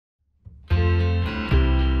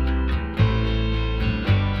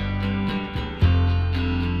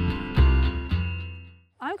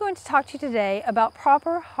going to talk to you today about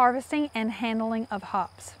proper harvesting and handling of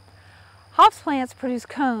hops. Hops plants produce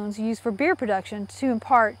cones used for beer production to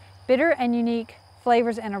impart bitter and unique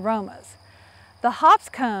flavors and aromas. The hops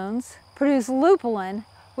cones produce lupulin,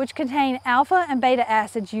 which contain alpha and beta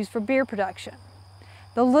acids used for beer production.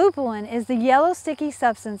 The lupulin is the yellow sticky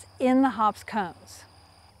substance in the hops cones.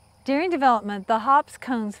 During development, the hops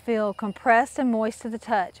cones feel compressed and moist to the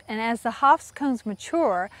touch, and as the hops cones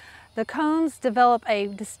mature, the cones develop a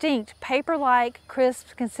distinct paper-like,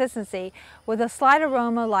 crisp consistency with a slight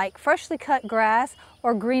aroma like freshly cut grass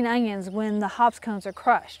or green onions when the hops cones are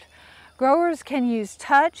crushed. Growers can use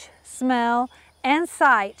touch, smell, and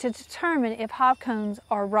sight to determine if hop cones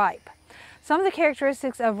are ripe. Some of the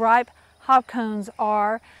characteristics of ripe hop cones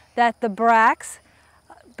are that the bracts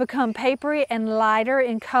become papery and lighter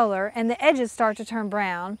in color and the edges start to turn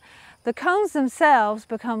brown. The cones themselves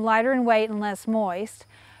become lighter in weight and less moist.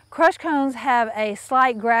 Crushed cones have a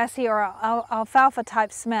slight grassy or alfalfa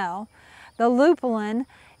type smell. The lupulin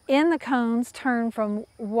in the cones turn from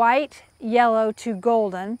white, yellow to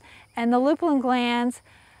golden, and the lupulin glands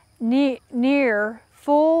near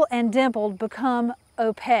full and dimpled become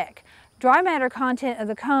opaque. Dry matter content of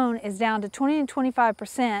the cone is down to 20 and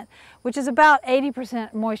 25%, which is about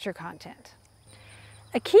 80% moisture content.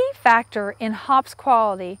 A key factor in hops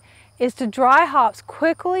quality is to dry hops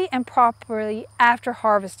quickly and properly after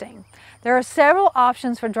harvesting. There are several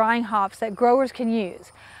options for drying hops that growers can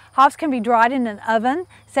use. Hops can be dried in an oven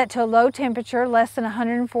set to a low temperature, less than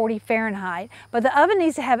 140 Fahrenheit, but the oven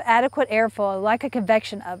needs to have adequate airflow, like a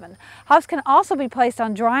convection oven. Hops can also be placed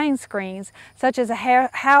on drying screens, such as a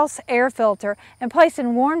house air filter, and placed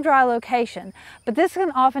in warm, dry location, but this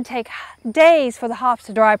can often take days for the hops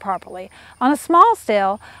to dry properly. On a small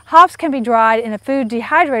scale, hops can be dried in a food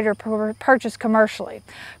dehydrator purchased commercially.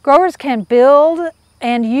 Growers can build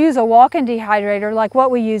and use a walk-in dehydrator like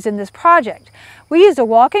what we used in this project. We used a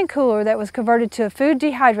walk-in cooler that was converted to a food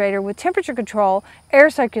dehydrator with temperature control, air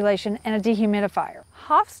circulation, and a dehumidifier.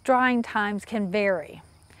 Hops drying times can vary.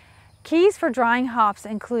 Keys for drying hops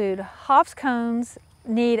include hops cones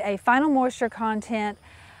need a final moisture content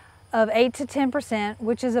of 8 to 10%,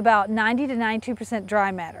 which is about 90 to 92%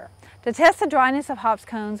 dry matter. To test the dryness of hops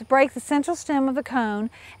cones, break the central stem of the cone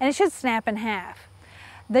and it should snap in half.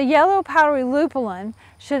 The yellow powdery lupulin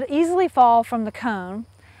should easily fall from the cone.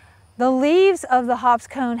 The leaves of the hops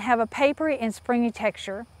cone have a papery and springy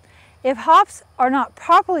texture. If hops are not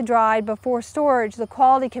properly dried before storage, the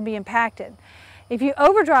quality can be impacted. If you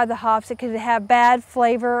over-dry the hops, it could have bad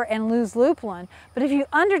flavor and lose lupulin. But if you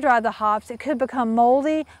under-dry the hops, it could become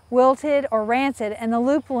moldy, wilted, or rancid, and the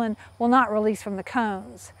lupulin will not release from the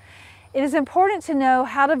cones. It is important to know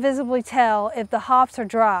how to visibly tell if the hops are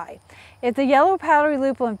dry. If the yellow powdery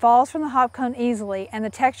lupulin falls from the hop cone easily and the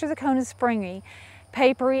texture of the cone is springy,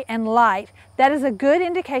 papery, and light, that is a good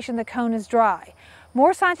indication the cone is dry.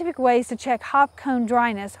 More scientific ways to check hop cone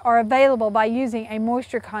dryness are available by using a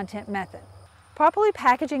moisture content method. Properly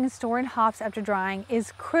packaging and storing hops after drying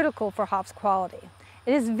is critical for hops quality.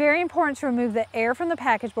 It is very important to remove the air from the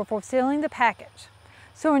package before sealing the package.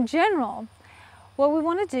 So in general, what we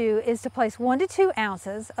want to do is to place 1 to 2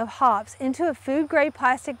 ounces of hops into a food-grade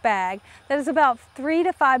plastic bag that is about 3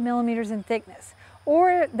 to 5 millimeters in thickness,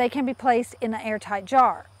 or they can be placed in an airtight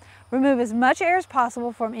jar. Remove as much air as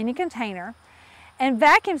possible from any container, and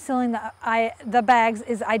vacuum sealing the bags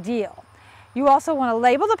is ideal. You also want to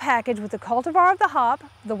label the package with the cultivar of the hop,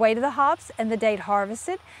 the weight of the hops, and the date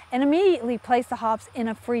harvested, and immediately place the hops in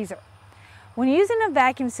a freezer. When using a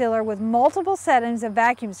vacuum sealer with multiple settings of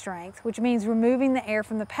vacuum strength, which means removing the air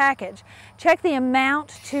from the package, check the amount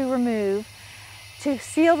to remove to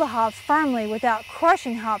seal the hops firmly without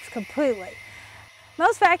crushing hops completely.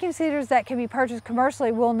 Most vacuum sealers that can be purchased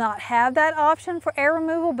commercially will not have that option for air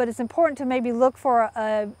removal, but it's important to maybe look for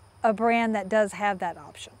a brand that does have that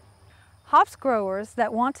option. Hops growers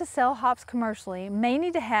that want to sell hops commercially may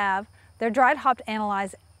need to have their dried hops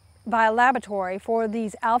analyzed by a laboratory for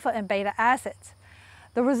these alpha and beta acids.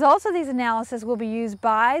 The results of these analyses will be used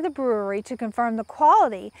by the brewery to confirm the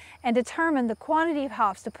quality and determine the quantity of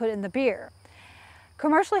hops to put in the beer.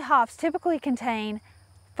 Commercially, hops typically contain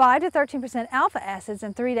 5 to 13% alpha acids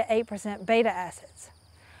and 3 to 8% beta acids.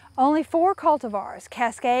 Only 4 cultivars,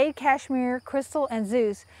 Cascade, Cashmere, Crystal, and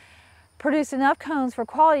Zeus, produced enough cones for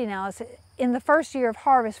quality analysis in the first year of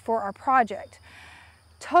harvest for our project.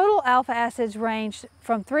 Total alpha acids ranged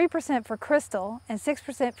from 3% for Crystal and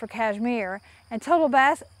 6% for Cashmere, and total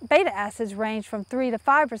beta acids ranged from 3 to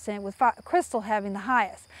 5%, with Crystal having the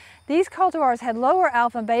highest. These cultivars had lower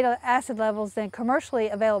alpha and beta acid levels than commercially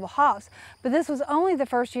available hops, but this was only the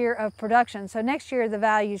first year of production, so next year the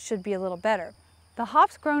values should be a little better. The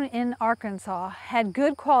hops grown in Arkansas had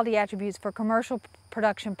good quality attributes for commercial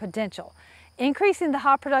production potential. Increasing the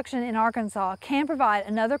hop production in Arkansas can provide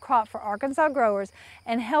another crop for Arkansas growers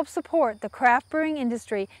and help support the craft brewing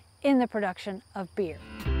industry in the production of beer.